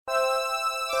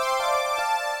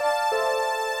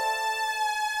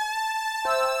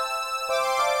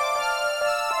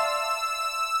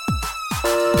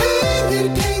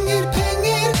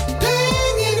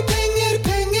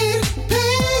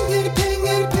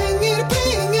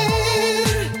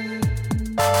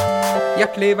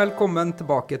Hjertelig velkommen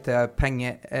tilbake til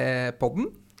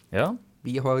Pengepodden. Ja,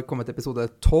 Vi har kommet til episode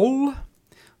 12,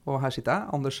 og her sitter jeg,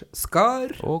 Anders Skar.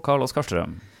 og Karl Oskar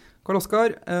Strøm. Karl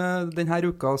Oskar, denne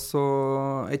uka så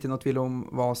er det ikke noe tvil om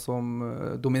hva som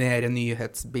dominerer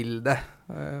nyhetsbildet.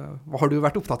 Hva har du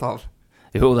vært opptatt av?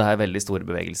 Jo, det er veldig store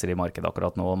bevegelser i markedet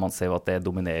akkurat nå. Man ser jo at det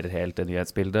dominerer helt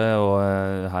nyhetsbildet, og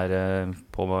her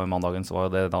på mandagen så var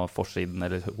det da forsiden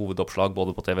eller hovedoppslag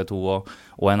både på TV 2 og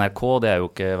NRK. Det er jo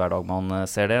ikke hver dag man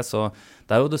ser det, så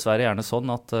det er jo dessverre gjerne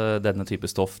sånn at denne type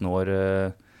stoff når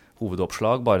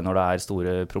hovedoppslag bare når det er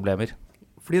store problemer.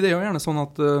 Fordi det er jo gjerne sånn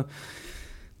at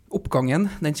oppgangen,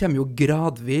 den kommer jo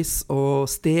gradvis og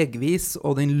stegvis,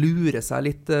 og den lurer seg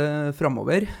litt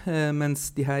fremover,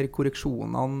 mens de her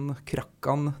korreksjonene,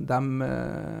 krakkene, de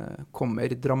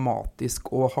kommer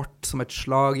dramatisk og hardt som et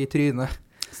slag i trynet.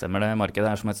 Stemmer det, markedet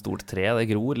er som et stort tre,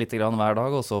 det gror litt grann hver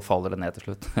dag, og så faller det ned til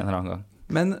slutt en eller annen gang.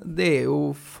 Men det er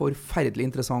jo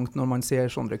forferdelig interessant når man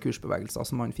ser sånne kursbevegelser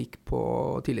som man fikk på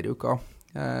tidligere uka.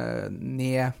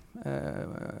 Ned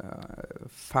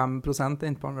 5%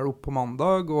 endte man vel opp på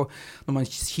mandag, og når man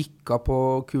kikket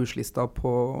på kurslista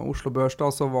på Oslo Børs da,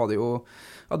 så var det jo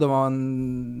det var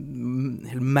en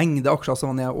hel mengde aksjer som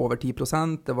var ned over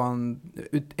 10%, det var en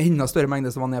enda større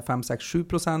mengde som var ned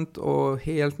 5-6-7%, og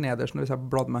helt nederst, når jeg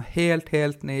bladde meg helt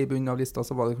ned i bunnen av lista,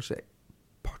 så var det kanskje et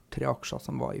par-tre aksjer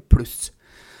som var i pluss.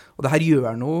 Og det her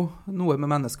gjør noe med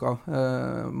mennesker.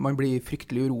 Man blir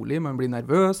fryktelig urolig, man blir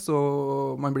nervøs,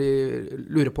 og man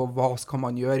lurer på hva skal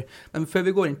man gjøre. Men før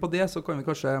vi går inn på det, så kan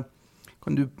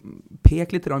du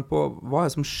peke litt på hva er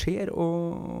det som skjer,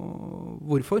 og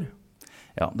hvorfor?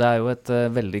 Ja, det er jo et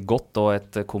veldig godt og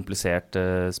et komplisert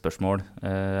spørsmål.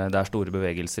 Det er store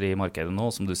bevegelser i markedet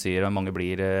nå, som du sier. Noen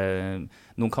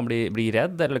kan bli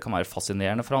redd, eller det kan være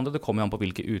fascinerende for andre. Det kommer jo an på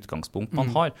hvilke utgangspunkt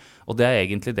man har. Og det er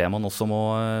egentlig det man også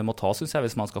må ta, synes jeg,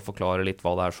 hvis man skal forklare litt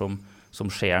hva det er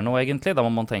som skjer nå egentlig. Da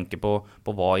må man tenke på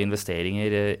hva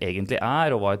investeringer egentlig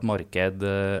er, og hva et marked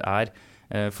er.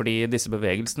 Fordi disse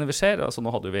bevegelsene vi ser, altså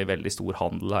nå hadde vi veldig stor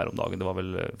handel her om dagen, det var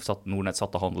vel Nordnett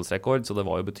satte handelsrekord, så det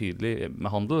var jo betydelig med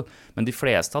handel, men de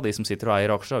fleste av de som sitter og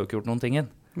eier aksjer har jo ikke gjort noen ting.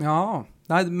 Ja,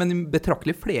 nei, men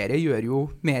betraktelig flere gjør jo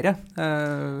mere.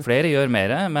 Flere gjør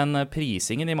mere, men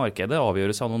prisingen i markedet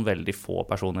avgjøres av noen veldig få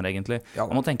personer egentlig. Ja.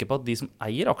 Man må tenke på at de som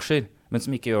eier aksjer, men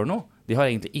som ikke gjør noe, de har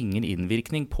egentlig ingen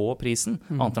innvirkning på prisen,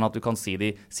 annet enn at du kan si de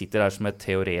sitter der som et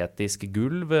teoretisk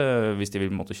gulv hvis de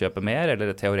vil måtte kjøpe mer,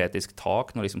 eller et teoretisk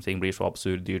tak når liksom ting blir så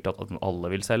absurd dyrt at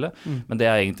alle vil selge. Men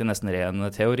det er egentlig nesten ren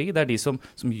teori. Det er de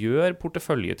som gjør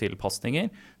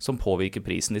porteføljetilpasninger som påvirker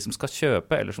prisen, de som skal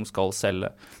kjøpe eller som skal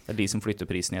selge. Det er de som flytter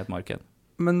prisen i et marked.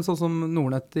 Men sånn som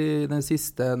Nordnett i den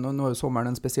siste, nå er jo sommeren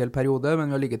en spesiell periode,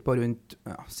 men vi har ligget på rundt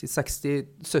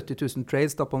 60-70 000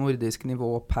 trades da, på nordisk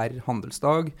nivå per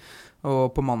handelsdag,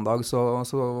 og på mandag så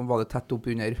var det tett opp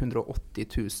under 180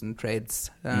 000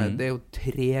 trades. Det er jo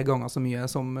 3 ganger så mye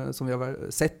som vi har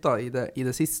sett da, i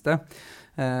det siste.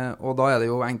 Og da er det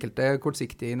jo enkelte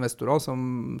kortsiktige investorer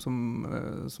som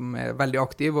er veldig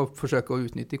aktive og forsøker å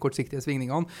utnytte de kortsiktige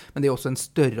svingningene, men det er også en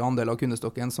større andel av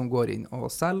kundestokken som går inn og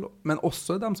selger, men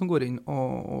også dem som går inn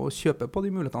og kjøper på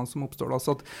de mulighetene som oppstår da,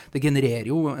 så at det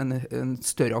genererer jo en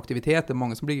større aktivitet. Det er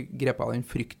mange som blir grepet av den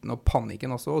frykten og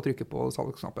panikken også, og trykker på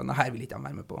salgsknappen. Det her vil ikke jeg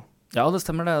være med på. Ja, det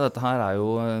stemmer det. Dette her er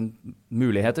jo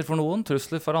muligheter for noen,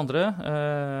 trusler for andre.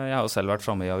 Jeg har jo selv vært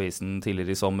fremme i avisen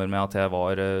tidligere i sommer med at jeg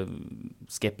var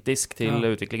skeptisk til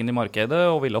utviklingen i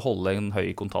markedet og ville holde en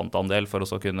høy kontantandel for å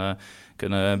så kunne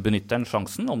benytte den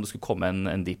sjansen om det skulle komme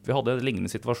en dipp. Vi hadde en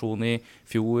lignende situasjon i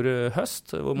fjor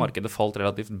høst, hvor markedet falt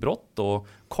relativt brått og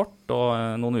kort, og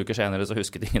noen uker senere så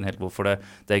husket ingen helt hvorfor det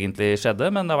egentlig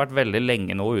skjedde, men det har vært veldig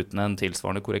lenge nå uten en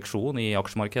tilsvarende korreksjon i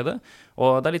aksjemarkedet,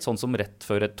 og det er litt sånn som rett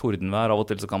før et tordenvær, av og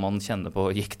til så kan man kjenne på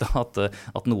gikta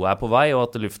at noe er på vei, og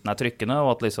at luften er trykkende,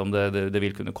 og at liksom det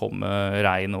vil kunne komme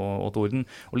regn og torden,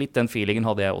 og litt den feelingen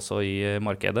hadde jeg også i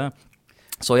markedet.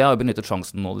 Så jeg har benyttet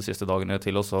sjansen nå de siste dagene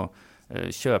til å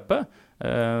kjøpe.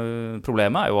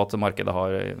 Problemet er jo at markedet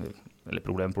har, eller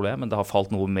problem, men det har falt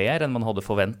noe mer enn man hadde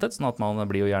forventet, sånn at man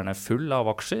blir jo gjerne full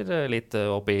av aksjer, litt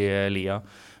opp i lia.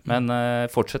 Men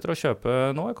fortsetter å kjøpe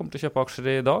nå. Jeg kommer til å kjøpe aksjer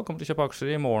i dag, kommer til å kjøpe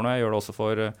aksjer i morgen, og jeg gjør det også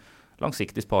for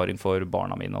langsiktig sparing for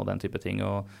barna mine og den type ting.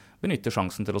 Og benytter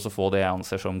sjansen til å få det jeg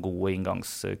anser som gode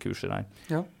inngangskurser her.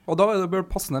 Ja, og da er det bare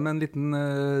passende med en liten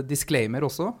disclaimer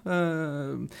også.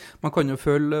 Man kan jo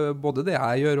følge både det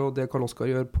jeg gjør og det Karl Oskar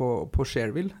gjør på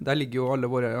Shareville. Der ligger jo alle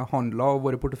våre handler og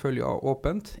våre porteføljer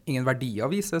åpent. Ingen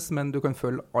verdier vises, men du kan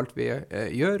følge alt vi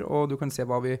gjør, og du kan se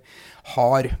hva vi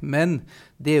har. Men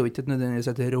det er jo ikke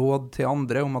nødvendigvis et råd til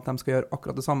andre om at de skal gjøre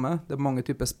akkurat det samme. Det er mange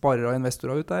typer sparere og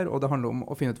investorer ut der, og det handler om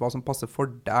å finne ut hva som passer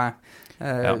for deg.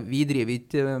 Vi driver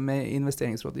ikke med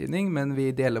investeringsrådgivning, men vi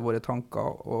deler våre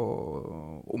tanker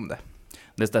om det.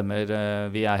 Det stemmer.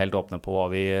 Vi er helt åpne på hva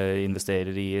vi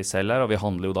investerer i selv her, og vi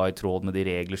handler jo da i tråd med de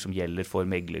regler som gjelder for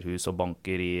meglerhus og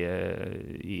banker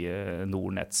i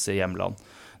Nordnets hjemland.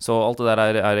 Så alt det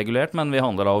der er regulert, men vi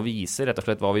handler da og viser rett og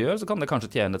slett hva vi gjør, så kan det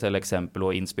kanskje tjene til eksempel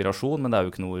og inspirasjon, men det er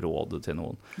jo ikke noe råd til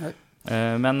noen. Nei.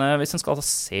 Men hvis en skal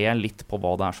se litt på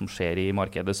hva det er som skjer i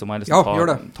markedet, så må jeg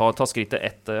liksom ta skrittet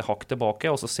et hakk tilbake,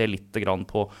 og så se litt grann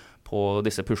på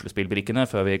disse puslespillbrikkene,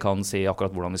 før vi kan si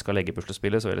akkurat hvordan vi skal legge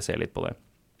puslespillet, så vil jeg se litt på det.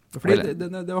 Fordi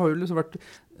det har jo liksom vært,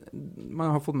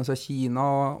 man har fått med seg Kina,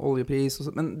 oljepris,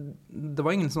 men det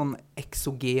var ingen sånn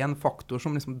eksogen faktor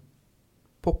som liksom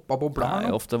poppa bobla. Det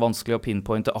er ofte vanskelig å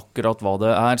pinpointe akkurat hva det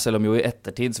er, selv om jo i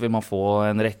ettertid så vil man få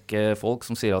en rekke folk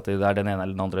som sier at det er den ene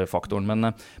eller den andre faktoren.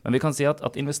 Men vi kan si at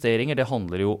investeringer, det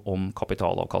handler jo om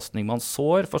kapitalavkastning. Man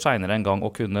sår for senere en gang å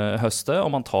kunne høste,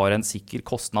 og man tar en sikker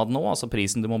kostnad nå, altså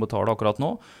prisen du må betale akkurat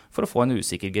nå, for å få en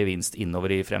usikker gevinst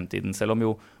innover i fremtiden. Selv om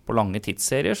jo på lange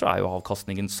tidsserier så er jo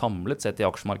avkastningen samlet sett i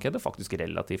aksjemarkedet faktisk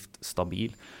relativt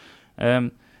stabil.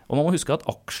 Og man må huske at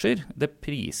aksjer, det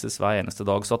prises hver eneste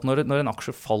dag, så at når en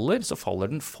aksje faller, så faller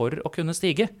den for å kunne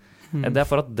stige. Det er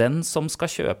for at den som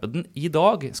skal kjøpe den i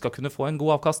dag skal kunne få en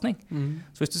god avkastning.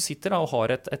 Så hvis du sitter da og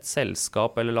har et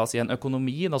selskap, eller la oss si en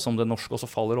økonomi da, som det norske, og så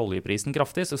faller oljeprisen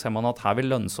kraftig, så ser man at her vil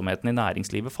lønnsomheten i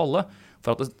næringslivet falle.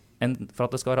 For at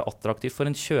det skal være attraktivt for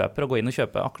en kjøper å gå inn og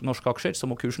kjøpe norske aksjer, så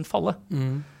må kursen falle.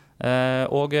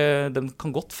 Og den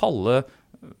kan godt falle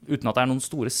uten at det er noen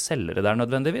store selgere der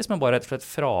nødvendigvis, men bare et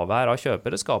fravær av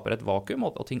kjøpere skaper et vakuum,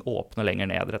 og ting åpner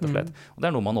lenger ned, rett og slett. Og det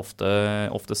er noe man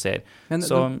ofte ser. Men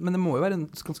det må jo være en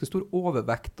ganske stor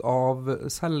overvekt av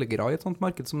selgere i et sånt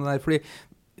marked som det der, fordi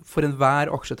for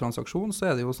enhver aksjetransaksjon så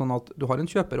er det jo sånn at du har en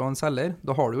kjøper og en selger.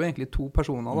 Da har du jo egentlig to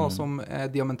personer da, som er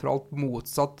diametralt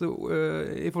motsatt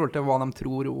i forhold til hva de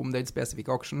tror om den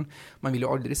spesifikke aksjen. Man vil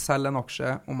jo aldri selge en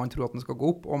aksje om man tror at den skal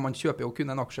gå opp, og man kjøper jo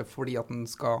kun en aksje fordi at den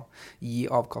skal gi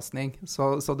avkastning.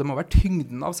 Så det må være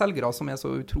tyngden av selgere som er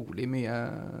så utrolig mye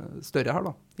større her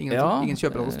da. Ingen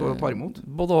kjøpere som står og tar imot.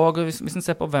 Både og, hvis en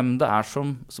ser på hvem det er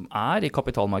som er i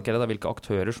kapitalmarkedet, hvilke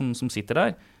aktører som sitter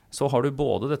der, så har du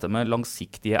både dette med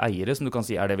langsiktige eiere, som du kan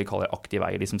si er det vi kaller aktive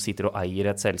eiere, de som sitter og eier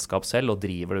et selskap selv og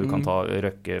driver det. Du kan ta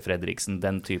Røkke, Fredriksen,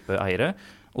 den type eiere.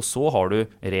 Og så har du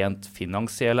rent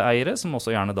finansielle eiere, som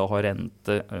også gjerne da har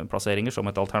renteplasseringer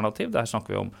som et alternativ. Der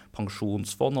snakker vi om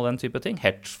pensjonsfond og den type ting.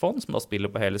 Hedgefond, som da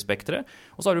spiller på hele spektret.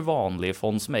 Og så har du vanlige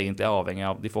fond som egentlig er avhengig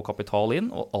av de får kapital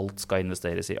inn, og alt skal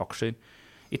investeres i aksjer.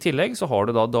 I tillegg så har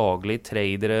du da daglig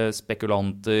tradere,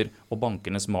 spekulanter og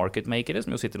bankernes marketmakere,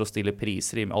 som jo sitter og stiller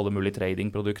priser i alle mulige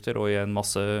tradingprodukter og i en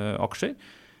masse aksjer.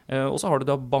 Og så har du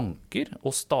da banker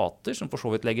og stater som for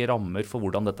så vidt legger rammer for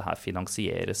hvordan dette her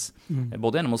finansieres.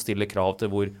 Både gjennom å stille krav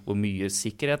til hvor mye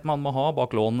sikkerhet man må ha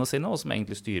bak lånene sine, og som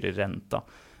egentlig styrer renta.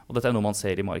 Og dette er noe man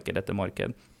ser i marked etter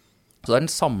marked. Så det er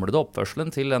den samlede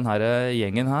oppførselen til denne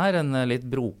gjengen her, en litt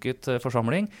broket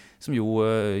forsamling, som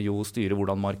jo styrer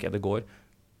hvordan markedet går.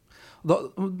 Da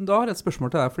har jeg et spørsmål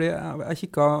til deg, fordi jeg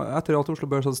kikket, etter at Oslo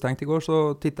Børs hadde stengt i går, så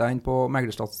tittet jeg inn på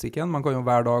meglerstatistikken. Man kan jo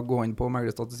hver dag gå inn på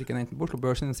meglerstatistikken, enten på Oslo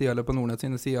Børs sine sider eller på Nordnet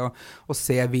sine sider, og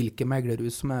se hvilke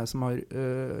meglerhus som har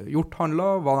gjort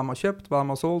handler, hva de har kjøpt, hva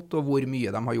de har solgt, og hvor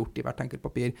mye de har gjort i hvert enkelt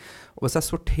papir. Og hvis jeg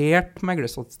sorterte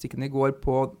meglerstatistikken i går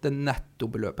på det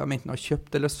nettobeløpet jeg enten har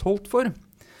kjøpt eller solgt for,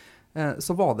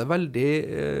 så var det veldig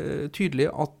tydelig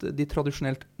at de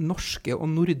tradisjonelt norske og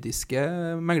nordiske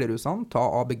meglerhusene, ta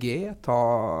ABG, ta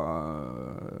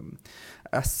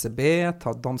SEB,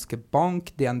 ta Danske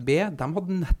Bank, DNB, de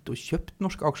hadde netto kjøpt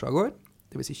norske aksjer i går.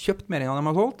 Det vil si kjøpt mer enn de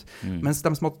hadde solgt, mens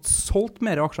de som hadde solgt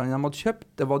mer aksjer enn de hadde kjøpt,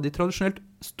 det var de tradisjonelt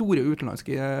store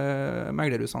utenlandske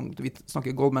meglerhusene. Vi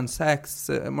snakker Goldman Sachs,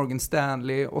 Morgan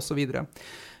Stanley og så videre.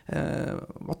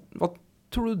 Hva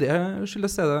tror du det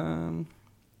skyldes det?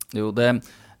 Jo,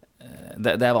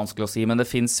 Det vanskelig å si, men det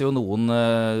finnes jo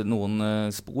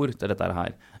noen spor til dette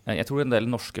her. Jeg tror en del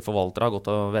norske forvaltere har gått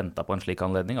og ventet på en slik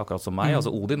anledning, akkurat som meg. Altså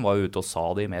Odin var jo ute og sa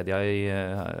det i media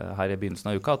her i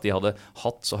begynnelsen av uka, at de hadde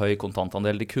hatt så høy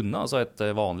kontantandel de kunne. Altså et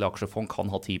vanlig aksjefond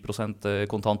kan ha 10%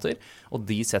 kontanter, og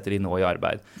de setter de nå i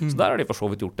arbeid. Så der har de for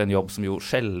så vidt gjort en jobb som jo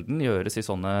sjelden gjøres i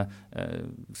sånne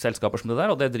selskaper som det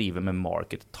der, og det driver med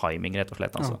market timing, rett og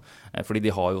slett. Altså. Fordi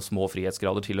de har jo små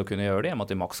frihetsgrader til å kunne gjøre det, i og med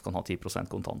at de maks kan ha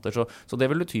 10% kontanter. Så det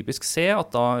vil du typisk se,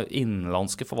 at da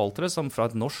innenlandske forvaltere, som fra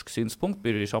et norsk synspunkt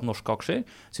bryr seg om norske aksjer,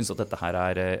 synes at dette her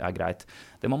er greit.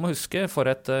 Det man må huske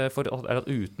er at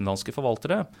utenlandske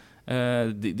forvaltere,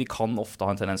 de kan ofte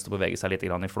ha en tendens til å bevege seg litt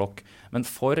grann i flokk. Men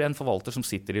for en forvalter som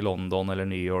sitter i London eller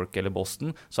New York eller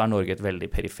Boston, så er Norge et veldig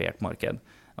perifert marked.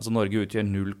 Altså Norge utgjør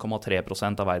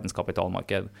 0,3% av verdens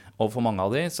kapitalmarked. Og for mange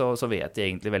av de så vet de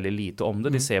egentlig veldig lite om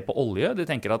det. De ser på olje, de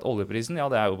tenker at oljeprisen, ja,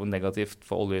 det er jo negativt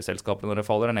for oljeselskapene når det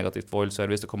faller, det er negativt for oil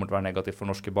service, det kommer til å være negativt for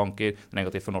norske banker, det er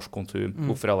negativt for norsk konsum.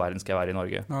 Hvorfor i all verden skal jeg være i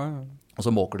Norge? Og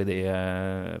så måker de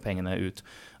pengene ut.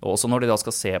 Og også når de da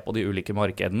skal se på de ulike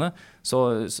markedene, så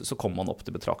kommer man opp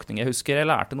til betraktning. Jeg husker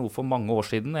jeg lærte noe for mange år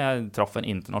siden. Jeg traff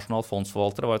en internasjonal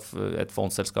fondsforvalter, det var et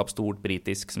fondsselskap stort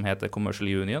britisk som heter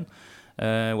Commercial Union,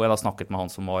 hvor jeg da snakket med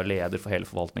han som var leder for hele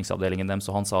forvaltningsavdelingen dem,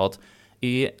 så han sa at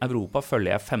i Europa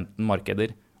følger jeg 15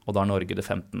 markeder, og da er Norge det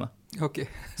 15. Okay.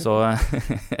 Så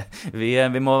vi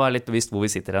må være litt bevisst hvor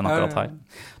vi sitter akkurat her.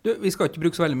 Vi skal ikke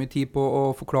bruke så veldig mye tid på å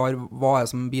forklare hva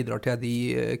som bidrar til de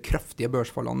kraftige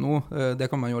børsfallene nå. Det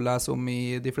kan man jo lese om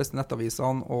i de fleste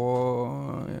nettavisene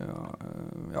og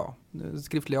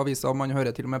skriftlige aviser. Man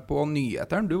hører til og med på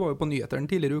nyheteren. Du var jo på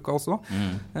nyheteren tidligere i uka også.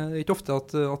 Det er ikke ofte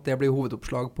at det blir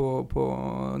hovedoppslag på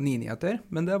nyheter,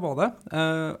 men det var det.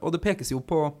 Og det pekes jo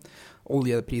på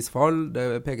oljeprisfall,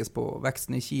 det pekes på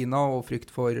veksten i Kina og frykt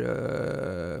for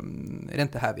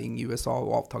renteheving i USA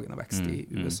og avtagende vekst i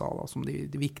USA da, som de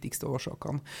viktigste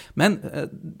årsakene. Men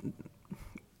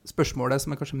spørsmålet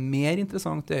som er kanskje mer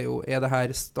interessant er jo, er det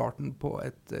her starten på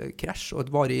et crash og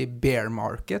et varig bear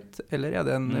market, eller er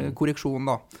det en korreksjon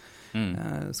da?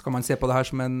 Skal man se på det her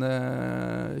som en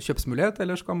kjøpsmulighet,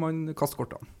 eller skal man kaste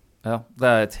kortene? Ja, det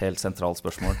er et helt sentralt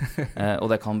spørsmål, og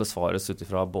det kan besvares ut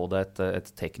ifra både et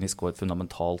teknisk og et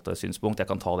fundamentalt synspunkt. Jeg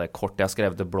kan ta det kort. Jeg har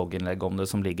skrevet et blogginnlegg om det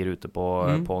som ligger ute på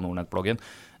Nordnett-bloggen.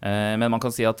 Men man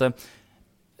kan si at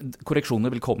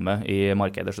korreksjoner vil komme i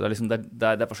markeder, så det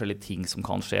er forskjellige ting som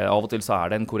kan skje. Av og til så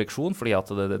er det en korreksjon, fordi at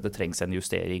det trengs en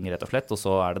justering rett og slett, og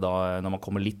så er det da, når man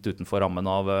kommer litt utenfor rammen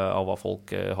av hva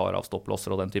folk har av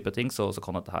stopplosser og den type ting, så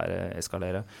kan dette her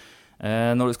eskalere.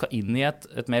 Når du skal inn i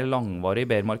et mer langvarig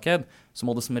bear-marked, så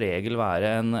må det som regel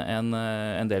være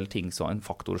en del ting, en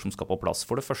faktorer som skal på plass.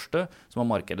 For det første så må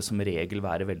markedet som regel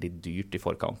være veldig dyrt i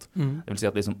forkant. Det vil si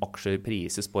at liksom aksjer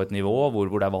prises på et nivå hvor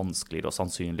det er vanskeligere å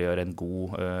sannsynliggjøre en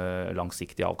god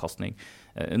langsiktig avkastning.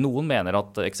 Noen mener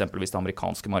at eksempelvis det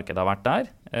amerikanske markedet har vært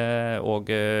der, og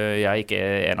jeg er ikke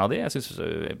en av de. Jeg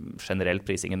synes generelt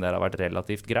prisingen der har vært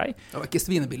relativt grei. Det var ikke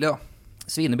svinebillig da.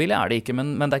 Svinebillig er det ikke,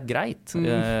 men det er greit.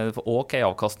 Ok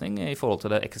avkastning i forhold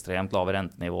til det ekstremt lave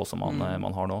rentenivå som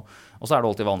man har nå. Og så er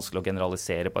det alltid vanskelig å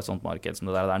generalisere på et sånt marked som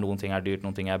det der. Noen ting er dyrt,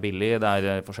 noen ting er billig. Det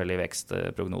er forskjellige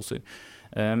vekstprognoser.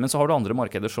 Men så har du andre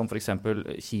markeder som for eksempel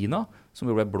Kina, som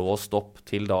jo ble blåst opp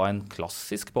til da en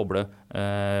klassisk boble,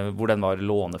 hvor den var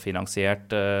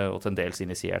lånefinansiert og til en dels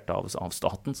initiert av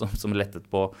staten, som lettet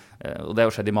på, og det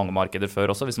har jo skjedd i mange markeder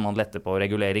før også, hvis man letter på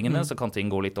reguleringene, så kan ting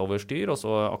gå litt over styr, og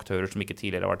så aktører som ikke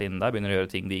tidligere har vært inne der, begynner å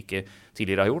gjøre ting de ikke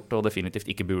tidligere har gjort, og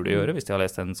definitivt ikke burde gjøre, hvis de har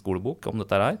lest en skolebok om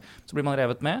dette her, så blir man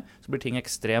revet med, så blir ting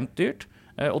ekstremt dyrt,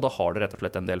 og da har det rett og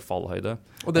slett en del fallhøyde.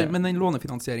 Men den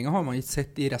lånefinansieringen har man ikke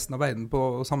sett i resten av verden på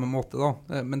samme måte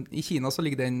da. Men i Kina så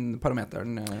ligger den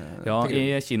parameteren Ja,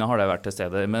 i Kina har det vært til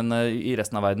stede, men i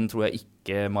resten av verden tror jeg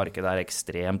ikke markedet er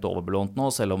ekstremt overbelånt nå,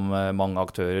 selv om mange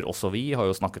aktører, også vi, har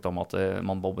jo snakket om at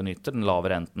man må benytte den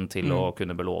lave renten til å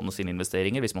kunne belåne sine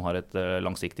investeringer hvis man har et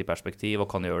langsiktig perspektiv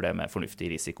og kan gjøre det med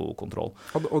fornuftig risikokontroll.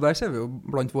 Og der ser vi jo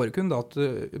blant våre kunder at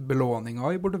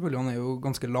belåningen i porteføljen er jo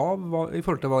ganske lav i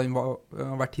forhold til hva den har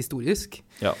vært historisk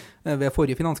ved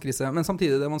forrige finanskrise, men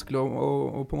samtidig er det vanskelig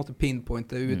å på en måte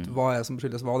pinpointe ut hva er som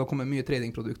skyldes hva. Det kommer mye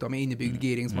tradingprodukter med innebygd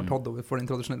giring som har tatt over for den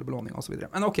tradisjonelle belåningen og så videre.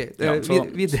 Men ok,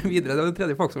 videre, det er den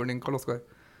tredje faktoren din, Karl Oskar.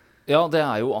 Ja, det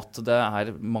er jo at det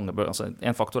er mange,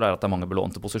 en faktor er at det er mange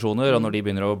belånte posisjoner, og når de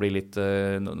begynner å bli litt,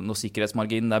 når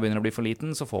sikkerhetsmarginen der begynner å bli for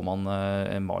liten, så får man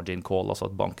en margin call,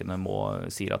 altså at bankene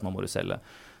sier at nå må du selge.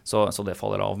 Så det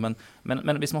faller av.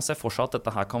 Men hvis man ser for seg at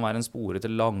dette her kan være en spore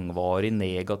til langvarig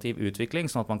negativ utvikling,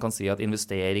 sånn at man kan si at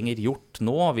investeringer gjort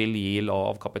nå vil gi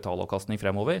lav kapitalavkastning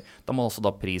fremover, da må også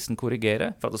da prisen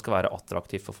korrigere for at det skal være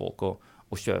attraktivt for folk å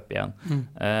å kjøpe igjen.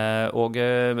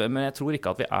 Men jeg tror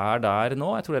ikke at vi der nå.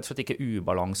 Jeg tror rett og slett ikke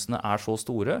ubalansene så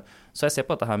store. Så jeg ser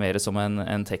på dette her mer som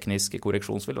en teknisk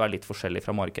korreksjon som vil være litt forskjellig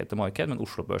fra marked til marked, men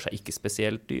Oslo Børs ikke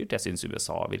spesielt dyrt. Jeg synes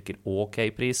USA virker ok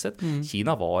priset.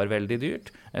 Kina var veldig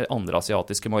dyrt. Andre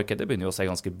asiatiske markeder begynner jo å se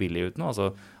ganske billig ut nå.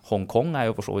 Altså, Hongkong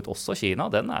jo for så vidt også Kina.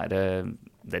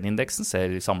 Den indeksen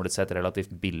ser samlet sett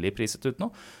relativt billig priset ut nå.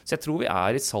 Så jeg tror vi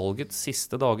i salgets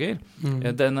siste dager.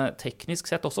 Den teknisk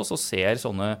sett også, så ser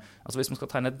sånne, altså hvis man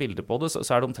skal tegne et bilde på det, så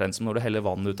det omtrent som når du heller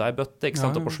vann ut av en bøtte, ikke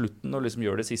sant? Og på slutten, når du liksom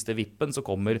gjør det siste vippen, så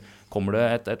kommer det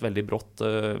et veldig brått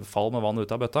fall med vann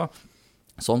ut av bøtta.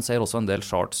 Sånn ser også en del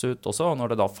charts ut også, og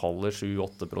når det da faller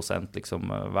 7-8%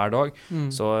 liksom hver dag,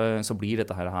 så blir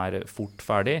dette her fort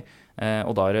ferdig,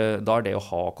 og da det å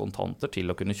ha kontanter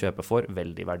til å kunne kjøpe for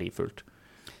veldig verdifullt.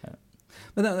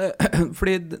 Men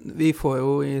fordi vi får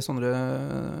jo i sånne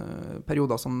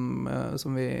perioder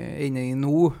som vi inne i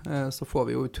nå, så får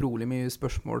vi jo utrolig mye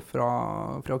spørsmål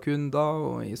fra kunder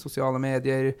og i sosiale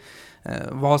medier.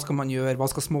 Hva skal man gjøre? Hva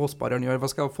skal småspareren gjøre?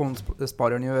 Hva skal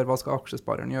fondsspareren gjøre? Hva skal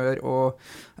aksjespareren gjøre? Og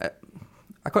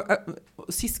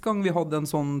sist gang vi hadde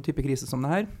en sånn type krise som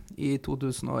det her, i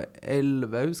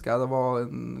 2011, husker jeg det var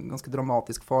en ganske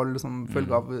dramatisk fall som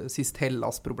følge av sist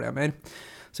Hellas-problemer.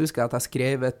 Så husker jeg at jeg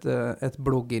skrev et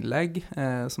blogginnlegg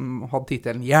som hadde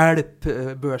titelen «Hjelp,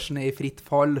 børsen i fritt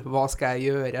fall, hva skal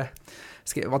jeg gjøre?»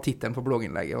 Var titelen på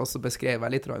blogginnlegget, og så beskrev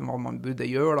jeg litt hva man burde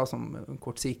gjøre, da, som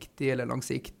kortsiktig eller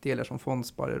langsiktig, eller som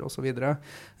fondssparer og så videre.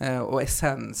 Og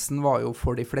essensen var jo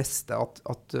for de fleste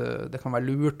at det kan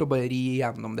være lurt å bare ri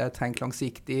gjennom det, tenke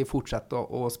langsiktig, fortsette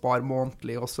å spare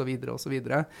månedlig og så videre og så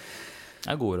videre.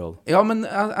 Det gode råd. Ja, men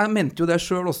jeg mente jo det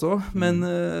selv også, men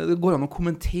det går an å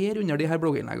kommentere under de her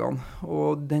blogginnleggene,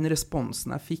 og den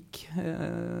responsen jeg fikk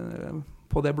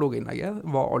på det blogginnlegget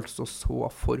var altså så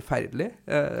forferdelig.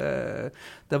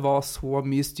 Det var så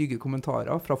mye stygge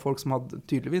kommentarer fra folk som hadde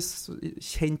tydeligvis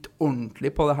kjent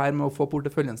ordentlig på det her med å få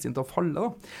porteføljen sin til å falle. Da.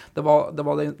 Det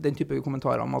var den type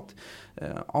kommentarer om at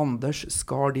Anders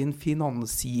skar din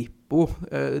finansgipo,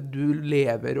 du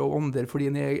lever og ånder for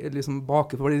liksom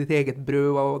baker for ditt eget brød,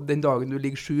 og den dagen du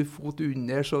ligger 7 fot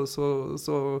under,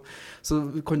 så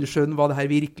kan du skjønne hva det her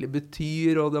virkelig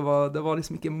betyr, og det var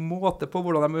liksom ikke måte på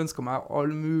hvordan de ønsket meg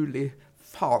all mulig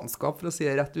faenskap, for å si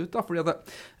det rett ut, da, fordi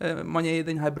man i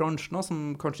denne bransjen da,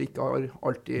 som kanskje ikke har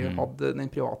alltid hatt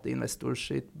den private investor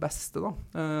sitt beste da.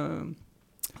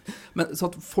 Men så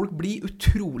at folk blir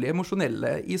utrolig emosjonelle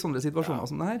i sånne situasjoner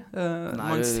som det her.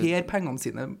 Man ser pengene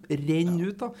sine renne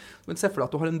ut da. Men se for deg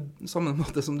at du har en samme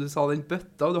måte som du sa, den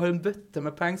bøtta, og du har en bøtte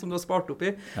med penger som du har spart opp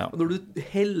i, og når du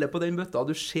heller på den bøtta,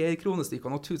 og du ser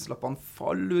kronestykkene og tusenlappene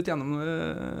falle ut gjennom,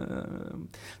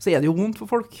 så det jo vondt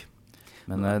for folk.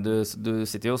 Men du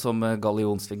sitter jo som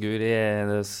gallionsfigur i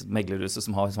meglerhuset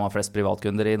som har flest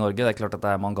privatkunder i Norge. Det er klart at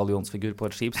man gallionsfigur på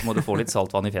et skip, så må du få litt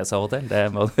saltvann i fjeset av og til. Det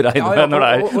må du regne med når det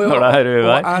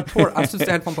uvær. Jeg synes det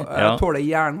helt fantastisk. Jeg tåler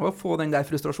gjerne å få den der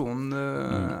frustrasjonen.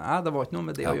 Det var ikke noe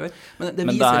med det å gjøre. Men det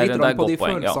viser litt på de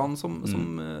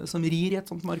følelsene som rir i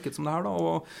et sånt marked som det her, da,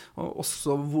 og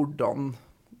også hvordan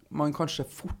man kanskje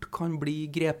fort kan bli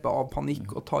grepet av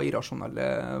panikk og ta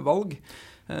irrasjonelle valg.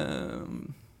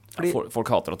 Folk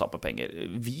hater å tappe penger.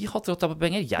 Vi hater å tappe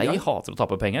penger. Jeg hater å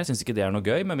tappe penger. Jeg synes ikke det noe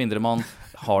gøy, med mindre man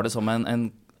har det som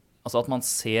altså at man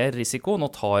ser risikoen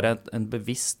og tar en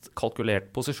bevisst kalkulert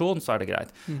posisjon, så det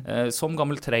greit. Som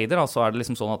gammel trader da, så det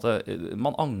liksom sånn at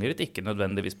man angret ikke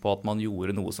nødvendigvis på at man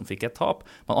gjorde noe som fikk et tap.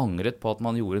 Man angret på at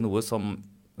man gjorde noe som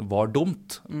var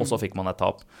dumt, og så fikk man et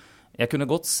tap. Jeg kunne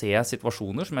godt se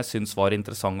situasjoner som jeg synes var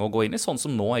interessante å gå inn i, sånn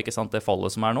som nå, ikke sant, det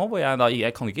fallet som nå, hvor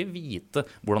jeg kan ikke vite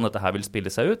hvordan dette her vil spille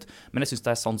seg ut, men jeg synes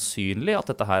det sannsynlig at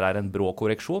dette her en brå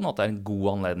korreksjon, og at det en god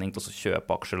anledning til å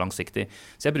kjøpe aksjer langsiktig.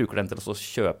 Så jeg bruker den til å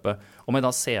kjøpe. Om jeg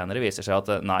da senere viser seg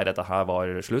at nei, dette her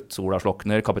var slutt, sola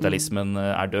slokner, kapitalismen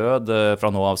død,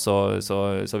 fra nå av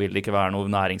så vil det ikke være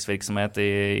noe næringsvirksomhet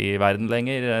i verden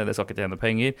lenger, det skal ikke tjene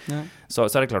penger,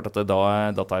 så det klart at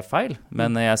da tar jeg feil,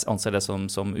 men jeg anser det som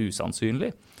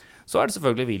usannsynlig. Så det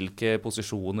selvfølgelig hvilke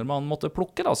posisjoner man måtte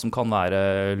plukke da, som kan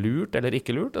være lurt eller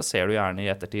ikke lurt. Det ser du gjerne i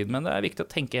ettertid, men det viktig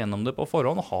å tenke gjennom det på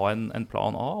forhånd og ha en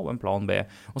plan A og en plan B.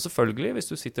 Og selvfølgelig,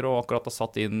 hvis du sitter og akkurat har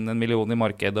satt inn 1 million i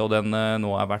markedet, og den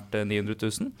nå verdt 900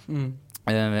 000,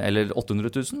 eller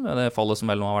 800 000, med det fallet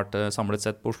som vel nå har vært samlet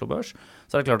sett på Oslo Børs,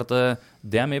 så det klart at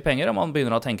det mye penger, og man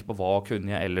begynner å tenke på hva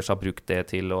kunne jeg ellers ha brukt det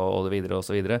til, og det videre og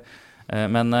så videre.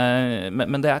 Men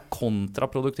det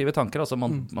kontraproduktive tanker, altså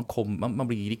man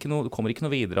blir ikke noe, du kommer ikke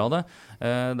noe videre av det.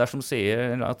 Det som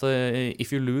sier at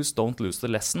if you lose, don't lose the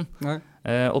lesson.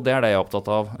 Og det det jeg er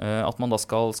opptatt av, at man da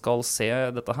skal se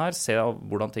dette her, se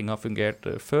hvordan ting har fungert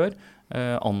før,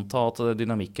 anta at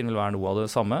dynamikken vil være noe av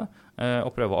det samme,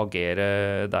 og prøve å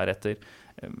agere deretter.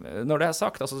 Når det er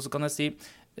sagt, altså, så kan jeg si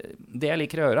det jeg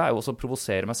liker å gjøre er jo også å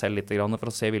provosere meg selv litt for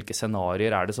å se hvilke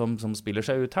scenarier er det som spiller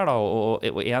seg ut her da.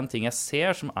 Og en ting jeg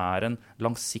ser som er en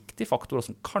langsiktig faktor og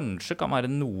som kanskje kan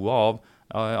være noe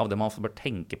av det man bør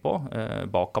tenke på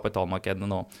bak kapitalmarkedene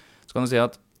nå, så kan du si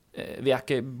at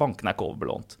bankene er ikke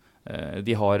overbelånt.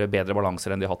 De har bedre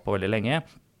balanser enn de har hatt på veldig lenge,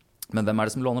 men hvem er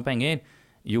det som låner penger?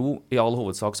 Jo, i all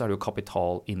hovedsak så er det jo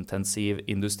kapitalintensiv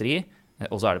industri,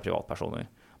 og så er det privatpersoner.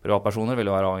 Privatpersoner vil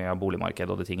jo være avhengig av boligmarkedet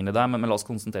og de tingene der, men la oss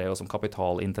konsentrere oss om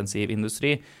kapitalintensiv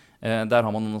industri. Der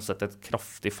har man sett et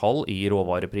kraftig fall i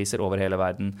råvarepriser over hele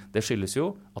verden. Det skyldes jo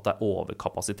at det er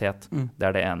overkapasitet. Det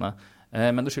er det ene.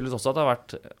 Men det skyldes også at det har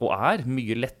vært, og er,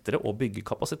 mye lettere å bygge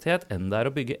kapasitet enn det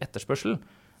er å bygge etterspørsel.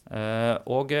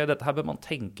 Og dette her bør man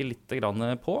tenke litt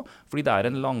på, fordi det er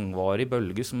en langvarig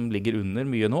bølge som ligger under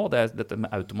mye nå. Det er dette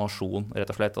med automasjon, rett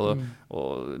og slett.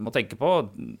 Og man tenker på,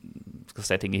 skal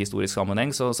se ting i historisk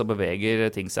sammenheng, så beveger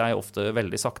ting seg ofte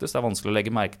veldig sakte, så det er vanskelig å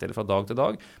legge merke til det fra dag til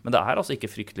dag. Men det er altså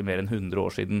ikke fryktelig mer enn 100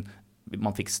 år siden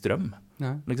man fikk strøm,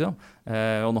 liksom.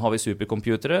 Og nå har vi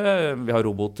supercomputere, vi har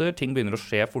roboter, ting begynner å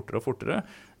skje fortere og fortere.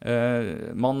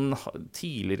 Man har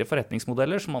tidligere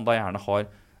forretningsmodeller som man da gjerne har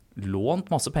lånt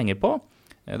masse penger på.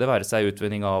 Det være seg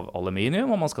utvinning av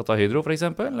aluminium, om man skal ta hydro for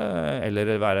eksempel,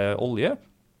 eller være olje,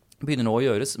 begynner nå å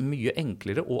gjøres mye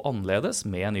enklere og annerledes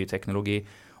med ny teknologi.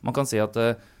 Man kan si at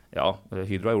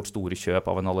Hydro har gjort store kjøp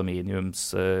av en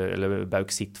aluminiums- eller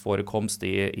bauksittforekomst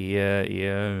i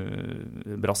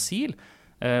Brasil,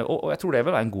 og jeg tror det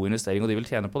vil være en god investering, og de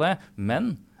vil tjene på det,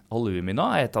 men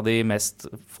alumina er et av de mest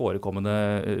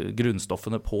forekommende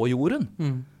grunnstoffene på jorden.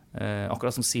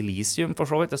 Akkurat som silisium for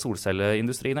så vidt, det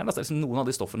solcelleindustrien her, det er liksom noen av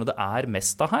de stoffene det er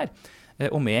mest av her.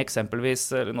 Og med eksempelvis,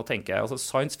 nå tenker jeg, altså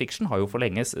science fiction har jo for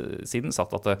lenge siden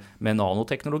satt at med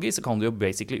nanoteknologi så kan du jo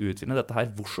basically utvinne dette her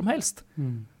hvor som helst.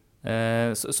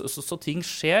 Så ting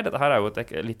skjer, dette her er jo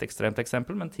et litt ekstremt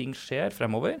eksempel, men ting skjer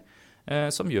fremover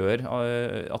som gjør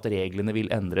at reglene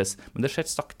vil endres, men det skjer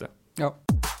sakte. Ja.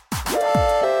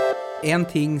 En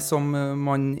ting som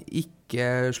man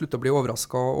ikke slutter å bli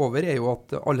overrasket over, er jo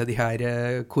at alle de her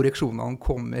korreksjonene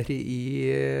kommer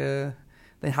i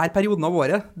denne perioden av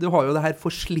året. Du har jo det her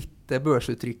forslitte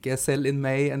børsuttrykket «sell in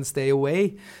May and stay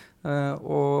away».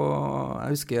 Og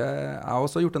jeg husker jeg har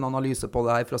også gjort en analyse på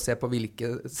det her for å se på hvilke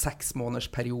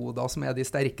 6-månedersperioder som er de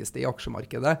sterkeste i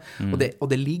aksjemarkedet. Og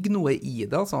det ligger noe i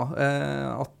det, altså,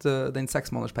 at den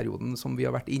 6-månedersperioden som vi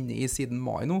har vært inne i siden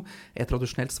mai nå, er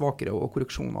tradisjonelt svakere, og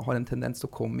korreksjoner har en tendens til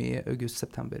å komme i august,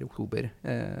 september, oktober,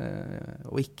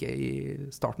 og ikke i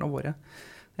starten av året.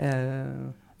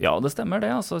 Ja, det stemmer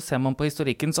det. Altså, ser man på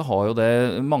historikken så har jo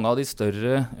det, mange av de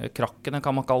større krakkene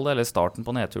kan man kalle det, eller starten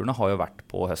på nedturene har jo vært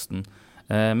på høsten.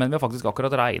 Men vi har faktisk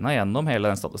akkurat regnet gjennom hele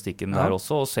den statistikken der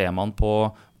også, og ser man på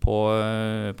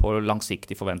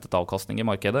langsiktig forventet avkastning i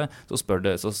markedet,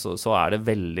 så er det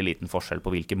veldig liten forskjell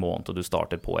på hvilke måneder du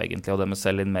starter på egentlig. Og det med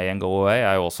sell in May and go away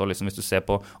er jo også, liksom, hvis du ser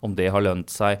på om det har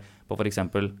lønt seg på for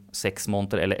eksempel 6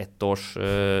 måneder eller 1 års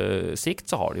sikt,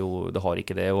 så har det har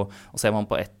ikke det. Og ser man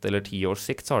på 1 eller 10 års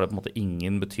sikt, så har det på en måte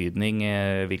ingen betydning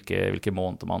hvilke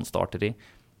måneder man starter i.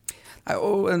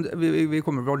 Og vi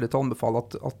kommer vel aldri til å anbefale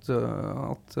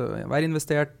at være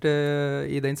investert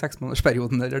i den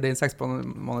 6-månedersperioden, eller den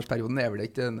 6-månedersperioden er vel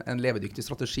ikke en levedyktig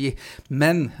strategi.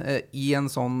 Men i en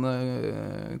sånn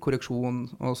korreksjon,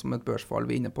 og som et børsfall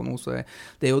vi er inne på nå, så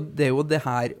det er jo det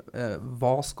her,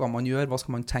 hva skal man gjøre, hva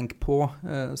skal man tenke på,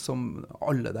 som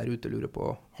alle der ute lurer på.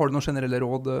 Har du noen generelle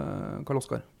råd, Karl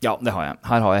Oskar? Ja, det har jeg.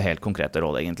 Her har jeg helt konkrete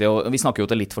råd egentlig. Og vi snakker jo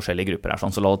til litt forskjellige grupper her,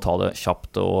 sånn, så la oss ta det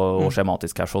kjapt og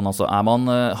skjematisk her. Sånn. Altså, har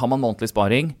man månedlig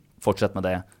sparing, fortsett med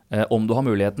det. Om du har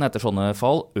muligheten etter sånne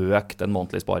fall, øk den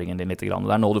månedlige sparingen din litt. Det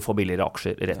er nå du får billigere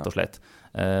aksjer, rett og slett,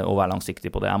 og vær langsiktig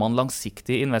på det. Er man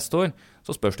langsiktig investor,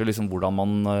 så spørs det liksom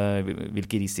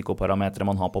hvilke risikoparametre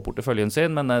man har på porteføljen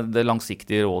sin, men det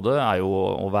langsiktige rådet er jo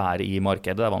å være i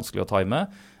markedet, det er vanskelig å time.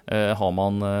 Har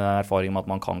man erfaring med at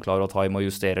man kan klare å time og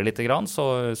justere litt,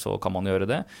 så kan man gjøre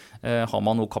det. Har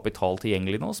man noe kapital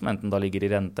tilgjengelig nå, som enten da ligger i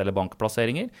rente- eller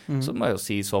bankplasseringer, så må jeg jo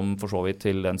si som for så vidt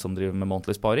til den som driver med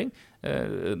månedlig sparing,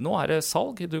 nå er det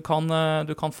salg. Du kan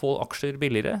få aksjer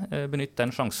billigere, benytt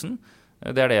den sjansen.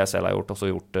 Det er det jeg selv har gjort,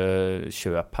 også gjort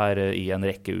kjøp her i en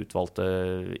rekke utvalgte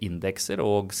indekser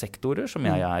og sektorer som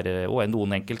jeg og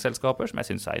noen enkeltselskaper som jeg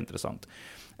synes er interessant.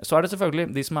 Så er det selvfølgelig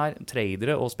de som er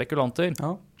tradere og spekulanter.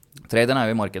 Ja. Traderne er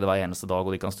jo i markedet hver eneste dag,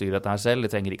 og de kan styre dette her selv. De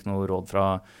trenger ikke noe råd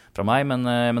fra meg, men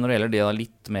når det gjelder de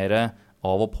litt mer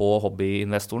av og på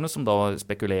hobbyinvestorene som da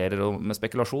spekulerer, og med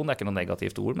spekulasjon, det er ikke noe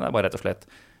negativt ord, men det er bare rett og slett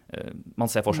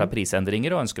man ser for seg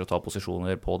prisendringer og ønsker å ta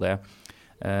posisjoner på det.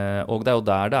 Og det jo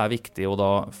der det viktig å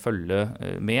da følge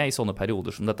med i sånne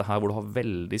perioder som dette her, hvor du har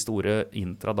veldig store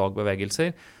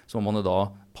intradagbevegelser, så må man jo da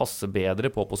passe bedre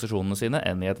på posisjonene sine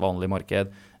enn i et vanlig marked.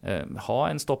 Ha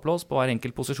en stopplås på hver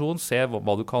enkelt posisjon, se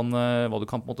hva du kan på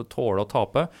en måte tåle å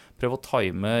tape, prøv å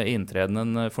time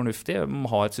inntredenen fornuftig,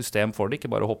 ha et system for det,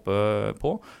 ikke bare hoppe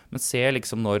på, men se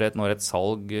liksom når et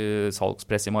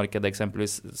salgspress i markedet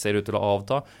eksempelvis ser ut til å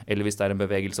avta, eller hvis det en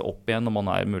bevegelse opp igjen og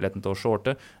man muligheten til å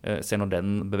shorte, se når den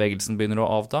bevegelsen begynner å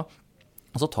avta.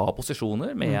 Altså ta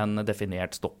posisjoner med en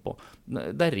definert stopp på.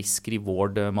 Det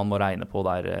risk-reward man må regne på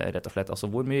der, rett og slett. Altså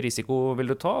hvor mye risiko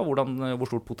vil du ta, hvor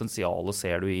stort potensial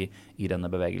ser du i denne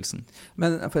bevegelsen.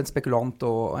 Men for en spekulant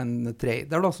og en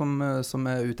trader da, som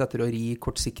ute etter å ri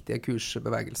kortsiktige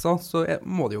kursbevegelser, så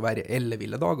må det jo være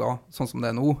elleville dager, sånn som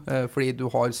det nå. Fordi du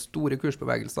har store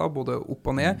kursbevegelser, både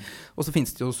opp og ned, og så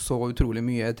finnes det jo så utrolig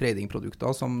mye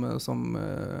tradingprodukter som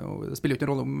spiller ut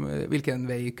en rolle om hvilken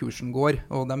vei kursen går,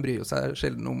 og de bryr jo seg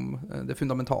sjelden om det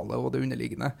fundamentale og det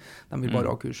underliggende. De vil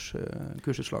bare ha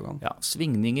kursutslagene. Ja,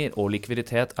 svingninger og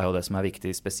likviditet jo det som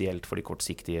viktig, spesielt for de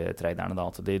kortsiktige traderne. Da.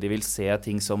 At de vil se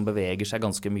ting som beveger seg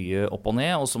ganske mye opp og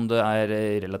ned, og som det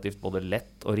relativt både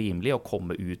lett og rimelig å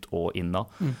komme ut og inn av.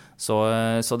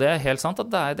 Så det helt sant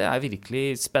at det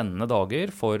virkelig spennende dager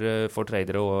for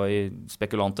tradere og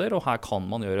spekulanter, og her kan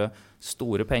man gjøre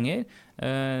store penger,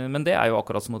 men det jo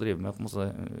akkurat som å drive med på en måte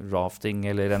rafting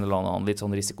eller en eller annen litt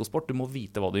sånn risikosport. Du må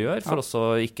vite hva du gjør for også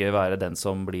ikke være den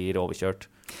som blir overkjørt.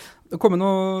 Det kommer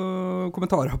noen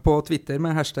kommentarer på Twitter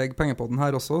med hashtag pengepodden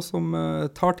her også, som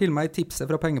tar til meg tipset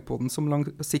fra pengepodden som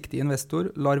langsiktig investor,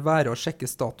 lar være å sjekke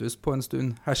status på en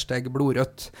stund, hashtag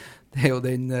blodrødt. Det jo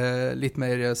den litt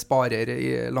mer sparer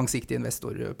i langsiktig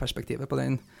investorperspektivet på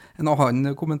den. En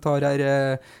annen kommentar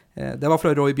det var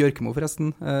fra Roy Bjørkemo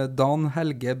forresten. Dan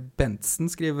Helge Bentsen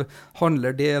skriver,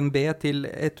 handler DNB til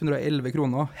 111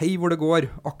 kroner. Hei hvor det går,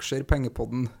 aksjer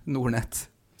pengepodden Nordnett.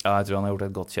 Ja, jeg tror han har gjort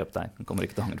et godt kjøp der. Han kommer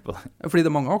ikke til å angre på det. Fordi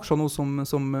det mange aksjer nå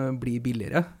som blir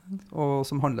billigere, og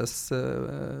som handles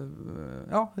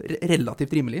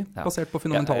relativt rimelig, basert på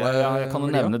fundamentale jeg kan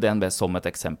jo nevne DNB som et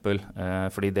eksempel,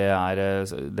 fordi det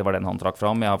var den han trakk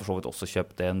fram. Jeg har for så vidt også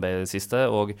kjøpt DNB siste,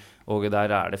 og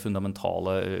der det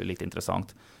fundamentale litt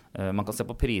interessant. Man kan se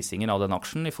på prisingen av den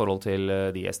aksjen i forhold til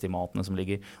de estimatene som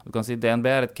ligger. Du kan si DNB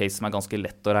et case som ganske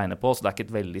lett å regne på, så det ikke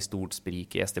et veldig stort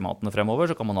sprik i estimatene fremover,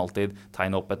 så kan man alltid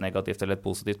tegne opp et negativt eller et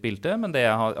positivt bilde, men det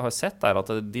jeg har sett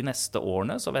at de neste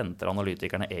årene så venter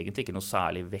analytikerne egentlig ikke noe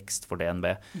særlig vekst for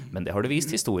DNB, men det har det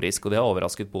vist historisk, og det har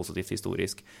overrasket positivt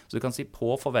historisk. Så du kan si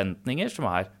på forventninger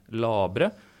som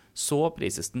labre, så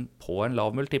prises den på en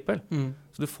lav multiple.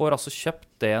 Så du får altså kjøpt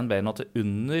DNB nå til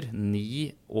under 9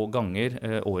 ganger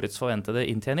årets forventede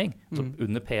inntjening. Så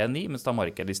under P9, mens da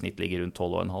markedet i snitt ligger rundt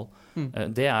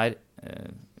 12,5. Det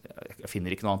jeg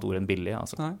finner ikke noe annet ord enn billig,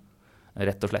 altså.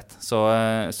 Rett og slett. Så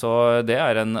det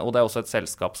og det også et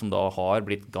selskap som da har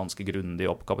blitt ganske grundig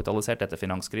oppkapitalisert etter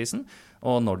finanskrisen,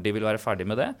 og når de vil være ferdig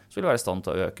med det, så vil de være i stand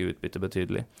til å øke utbyttet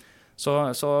betydelig.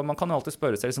 Så man kan jo alltid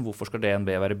spørre seg hvorfor skal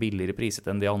DNB være billigere priset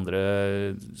enn de andre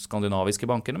skandinaviske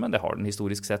bankene, men det har den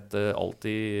historisk sett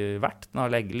alltid vært. Den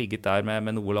har ligget der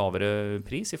med noe lavere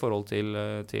pris i forhold til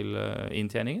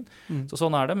inntjeningen. Så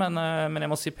sånn det, men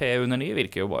jeg må si P under 9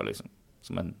 virker jo bare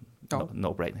som en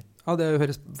no-brainer. Ja, det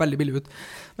høres veldig billig ut.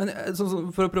 Men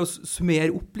for å prøve å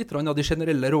summere opp litt, de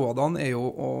generelle rådene jo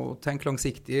å tenke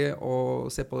langsiktig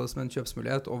og se på det som en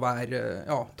kjøpsmulighet og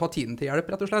ta tiden til hjelp,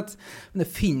 rett og slett. Men det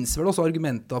finnes vel også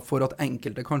argumenter for at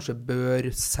enkelte kanskje bør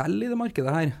selge i det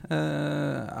markedet her.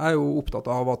 Jeg jo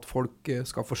opptatt av at folk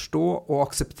skal forstå og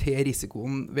akseptere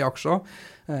risikoen ved aksjer.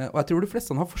 Og jeg tror de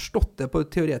fleste har forstått det på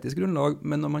et teoretisk grunnlag,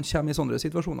 men når man kommer i sånne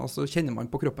situasjoner, så kjenner man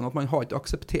på kroppen at man har ikke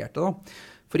akseptert det da.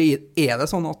 For det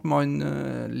sånn at man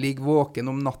ligger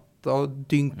våken om natta og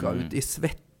dynker ut i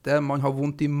svette, man har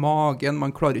vondt i magen, man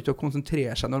klarer ikke å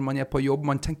konsentrere seg når man på jobb,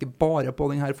 man tenker bare på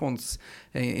denne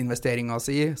fondsinvesteringen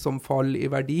sin som fall i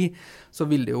verdi, så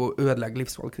vil det jo ødelegge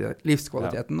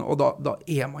livskvaliteten, og da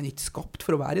man ikke skapt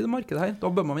for å være i det markedet her. Da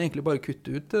bør man egentlig bare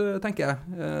kutte ut, tenker jeg.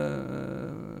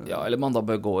 Ja, eller man da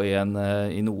bør gå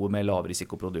i noe med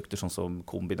lavrisikoprodukter, sånn som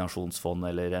kombinasjonsfond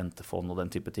eller rentefond og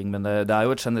den type ting, men det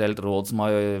jo et generelt råd som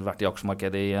har vært i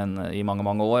aksjemarkedet i mange,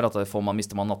 mange år, at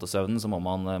mister man nattesøvnen, så må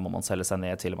man selge seg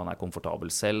ned til man komfortabel.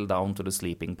 Sell down to the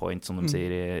sleeping point, som de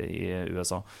sier i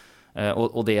USA.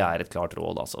 Og det et klart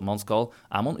råd. Altså.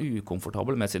 Man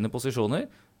ukomfortabel med sine posisjoner,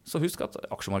 Så husk at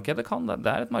aksjemarkedet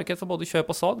det et marked for både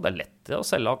kjøp og salg. Det lett å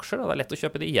selge aksjer, og det lett å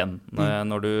kjøpe de igjen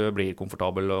når du blir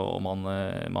komfortabel og man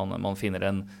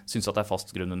synes at det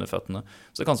fast grunn under føttene.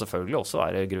 Så det kan selvfølgelig også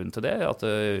være grunn til det, at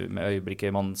med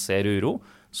øyeblikket man ser uro,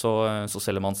 så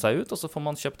selger man seg ut, og så får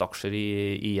man kjøpt aksjer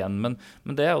igjen. Men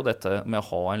det jo dette med å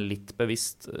ha en litt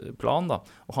bevisst plan, da.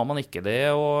 Og har man ikke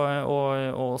det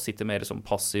og sitter mer som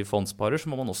passiv fondssparer, så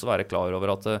må man også være klar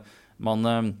over at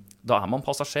da man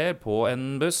passasjer på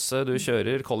en buss, du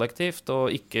kjører kollektivt,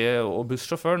 og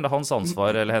bussjåføren, det hans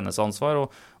ansvar eller hennes ansvar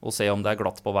å se om det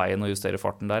glatt på veien og justere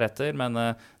farten deretter, men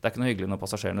det ikke noe hyggelig når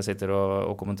passasjerene sitter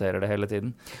og kommenterer det hele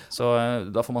tiden. Så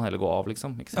da får man heller gå av,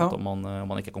 liksom, ikke sant, om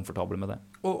man ikke komfortabel med det.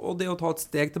 Og det å ta et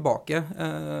steg tilbake,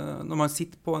 når man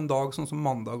sitter på en dag sånn som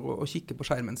mandag og kikker på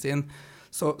skjermen sin,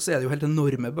 så det jo helt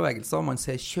enorme bevegelser. Man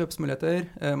ser kjøpsmuligheter,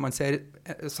 man ser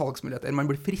salgsmuligheter, man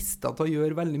blir fristet til å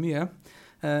gjøre veldig mye.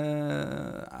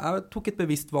 Jeg tok et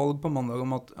bevisst valg på mandag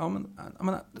om at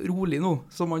men rolig nå,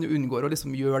 så man unngår å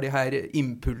liksom gjøre de her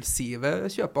impulsive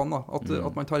kjøpene,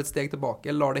 at man tar et steg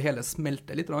tilbake, lar det hele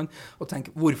smelte litt, og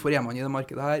tenker, hvorfor man i det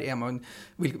markedet her,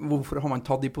 hvorfor har man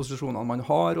tatt de posisjonene man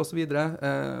har, og så videre.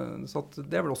 Så at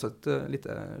det vel også et litt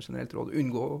generelt råd,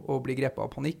 unngå å bli grepet av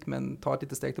panikk, men ta et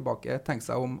lite steg tilbake, tenke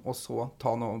seg om, og så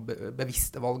ta noen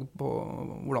bevisste valg på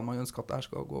hvordan man ønsker at det her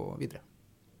skal gå videre.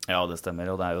 Ja, det stemmer,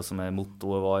 og det jo som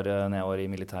mottoet var når jeg var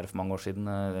i militæret for mange år siden,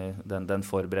 den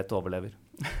forberedte overlever.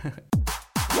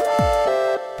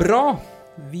 Bra!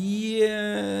 Vi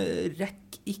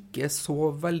rekker ikke så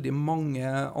veldig mange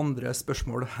andre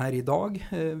spørsmål her i dag.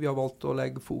 Vi har valgt å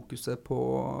legge fokuset på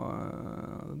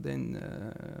den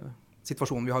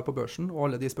situasjonen vi har på børsen, og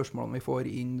alle de spørsmålene vi får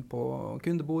inn på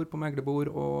kundebord, på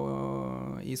meglerbord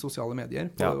og i sosiale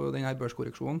medier på denne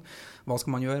børskorreksjonen. Hva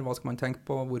skal man gjøre, hva skal man tenke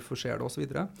på, hvorfor skjer det, og så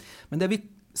videre. Men det vi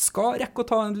skal rekke å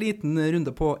ta en liten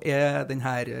runde på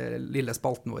denne lille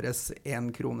spalten vår, 1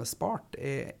 krone spart,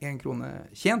 1 krone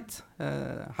tjent.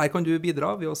 Her kan du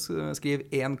bidra ved å skrive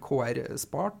 1KR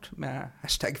spart med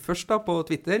hashtag først da, på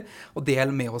Twitter, og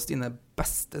del med oss dine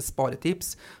beste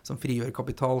sparetips som frigjør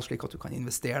kapital, slik at du kan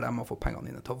investere dem og få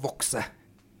pengene dine til å vokse.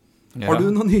 Ja. Har du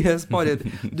noen nye sparer?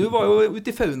 Du var jo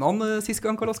ute i faunaen sist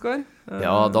gang, Karl Oskar.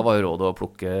 Ja, da var jo rådet å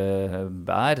plukke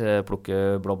bær, plukke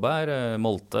blåbær,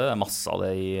 molte, masse av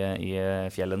det i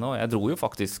fjellet nå. Jeg dro jo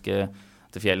faktisk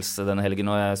til fjells denne helgen,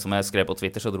 og som jeg skrev på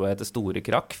Twitter, så dro jeg til Store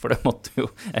Krakk, for det måtte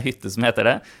jo en hytte som heter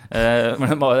det.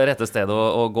 Men det var det rette stedet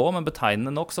å gå, men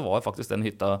betegnende nok så var faktisk den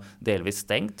hytta delvis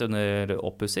stengt under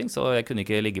oppussing, så jeg kunne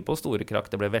ikke ligge på Store Krakk,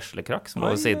 det ble Vesle Krakk som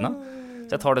lå ved siden av.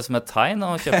 Så jeg tar det som et tegn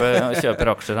og kjøper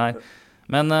aksjer her.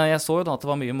 Men jeg så jo da at det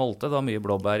var mye molte, det var mye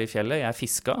blåbær i fjellet. Jeg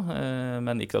fisket,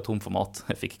 men ikke da tom for mat.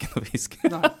 Jeg fikk ikke noe fisk.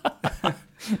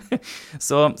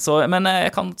 Men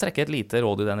jeg kan trekke et lite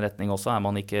råd i den retning også.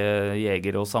 Man ikke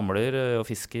jeger og samler og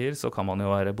fisker, så kan man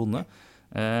jo være bonde.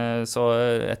 Så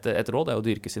et råd å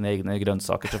dyrke sine egne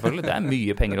grønnsaker selvfølgelig. Det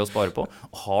mye penger å spare på.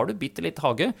 Har du bitte litt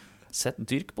hage,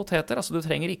 dyrk poteter, altså du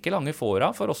trenger ikke lange fåra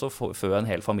for også å fø en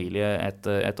hel familie et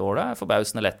år. Det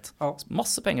forbausende lett. Ja.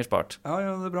 Masse penger spart. Ja,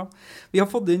 det bra. Vi har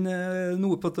fått inn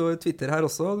noe på Twitter her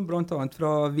også, blant annet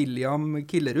fra William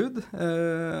Killerud.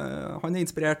 Han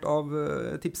inspirert av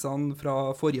tipsene fra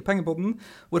forrige pengepodden,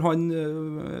 hvor han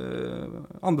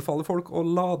anbefaler folk å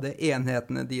lade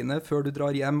enhetene dine før du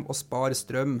drar hjem og spar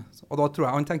strøm. Og da tror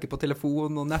jeg han tenker på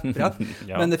telefon og nettbrett,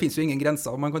 men det finnes jo ingen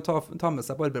grenser. Man kan ta med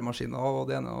seg barbermaskiner og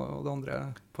det ene og det andre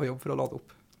på jobb for å lade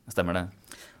opp. Stemmer det.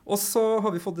 Og så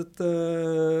har vi fått et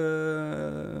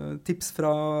tips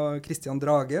fra Christian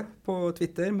Drage på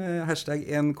Twitter med hashtag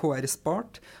 1KR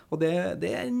spart. Og det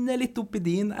litt opp i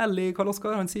din alley, Karl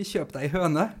Oskar. Han sier kjøp deg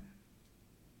høne.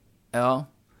 Ja,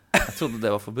 jeg trodde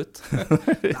det var forbudt.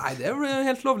 Nei, det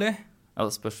er helt lovlig. Ja,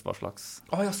 det spørs hva slags.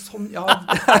 Ja, sånn, ja.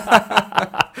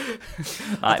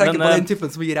 Jeg tenker på den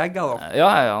typen som gir egg, da.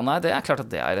 Ja, nei, det klart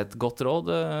at det et godt råd,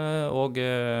 og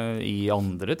i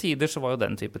andre tider så var jo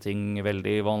den type ting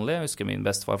veldig vanlig. Jeg husker min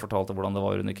bestefar fortalte hvordan det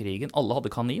var under krigen. Alle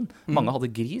hadde kanin, mange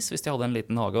hadde gris hvis de hadde en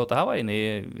liten hage, og dette her var inne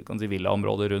i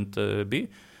villaområdet rundt by.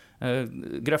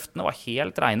 Grøftene var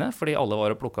helt reine, fordi alle var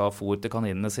og plukket fôr til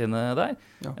kaninene sine der.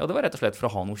 Ja. Og det var rett og slett for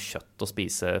å ha noe kjøtt å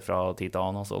spise fra tid til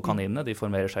annen. Altså, og kaninene, de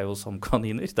formerer seg jo som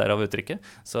kaniner, derav uttrykket.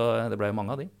 Så det ble jo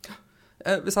mange av de.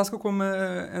 Hvis jeg skal komme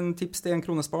med en tips til 1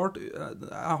 krone spart,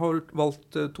 jeg har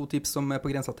valgt 2 tips som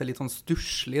på grensa til litt sånn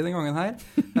stusslig den gangen her.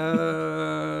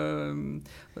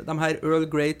 De her Earl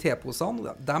Grey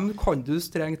teposene, dem kan du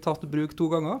strengt tatt bruke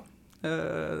 2 ganger.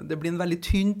 Det blir en veldig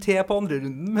tynn te på andre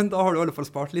runden, men da har du i alle fall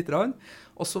spart litt.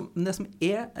 Og så, det som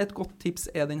et godt tips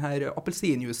den her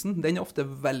appelsinjuicen. Den ofte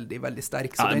veldig, veldig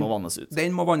sterk. Så den må vannes ut.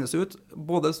 Den må vannes ut.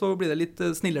 Både så blir det litt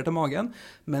snillere til magen,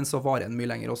 men så varer den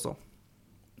mye lenger også.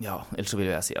 Ja, ellers så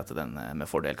vil jeg si at den med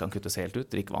fordel kan kuttes helt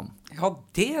ut. Drikk vann. Ja,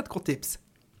 det et godt tips.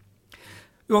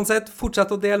 Uansett,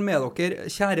 fortsett å dele med dere,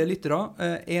 kjære lyttere,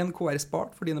 1 KR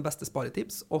spart for dine beste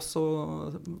sparetips, og så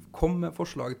kom med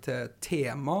forslag til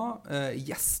tema,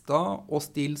 gjester, og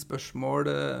still spørsmål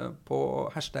på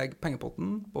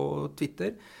 #pengepotten på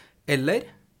Twitter, eller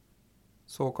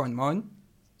så kan man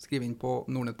skrive inn på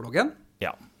Nordnett-bloggen.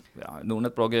 Ja.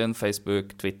 Nordnett-bloggen,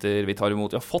 Facebook, Twitter, vi tar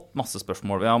imot. Vi har fått masse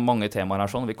spørsmål. Vi har mange temaer her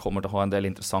sånn. Vi kommer til å ha en del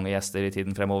interessante gjester i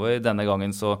tiden fremover. Denne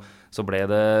gangen så ble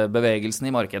det bevegelsen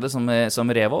i markedet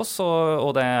som rev oss,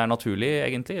 og det naturlig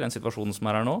egentlig i den situasjonen som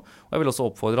her nå. Og jeg vil også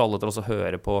oppfordre alle til å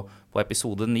høre på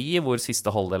episode 9, hvor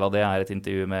siste halvdel av det et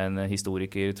intervju med en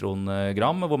historiker, Trond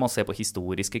Gram, hvor man ser på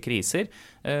historiske kriser,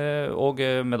 og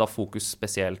med da fokus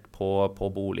spesielt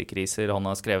på boligkriser. Han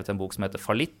har skrevet en bok som heter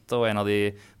Fallitt, og en av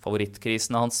de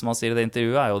favorittkrisene hans, som han sier i det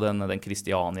intervjuet, jo den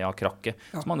Kristiania-krakket,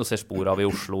 som man jo ser spor av i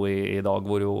Oslo i dag,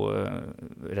 hvor jo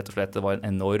rett og slett det var en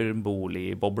enorm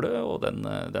boligboble, og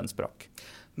den sprakk.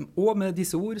 Og med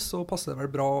disse ord så passer det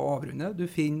vel bra å avrunde. Du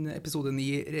finner episode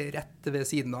 9 rett ved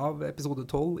siden av episode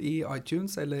 12 i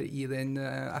iTunes, eller i den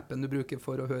appen du bruker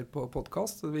for å høre på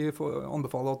podcast. Vi får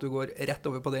anbefale at du går rett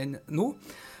over på den nå.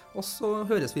 Og så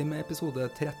høres vi med episode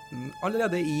 13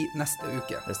 allerede i neste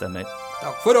uke. Det stemmer.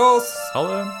 Takk for oss! Ha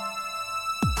det!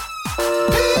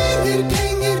 Penger,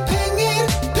 penger, penger,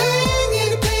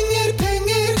 penger, penger,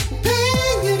 penger,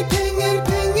 penger, penger,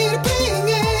 penger,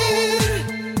 penger.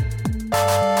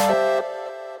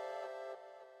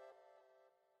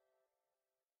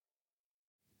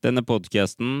 Denne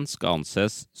podcasten skal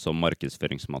anses som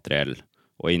markedsføringsmateriell,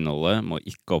 og innholdet må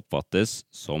ikke oppfattes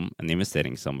som en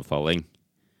investeringsanbefaling.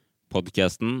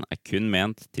 Podcasten kun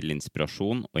ment til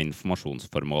inspirasjon og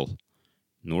informasjonsformål.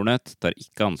 Nordnett tar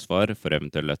ikke ansvar for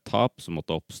eventuelle tap som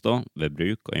måtte oppstå ved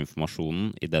bruk av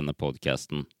informasjonen i denne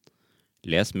podcasten.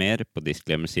 Les mer på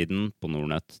disclaimer-siden på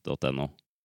nordnett.no.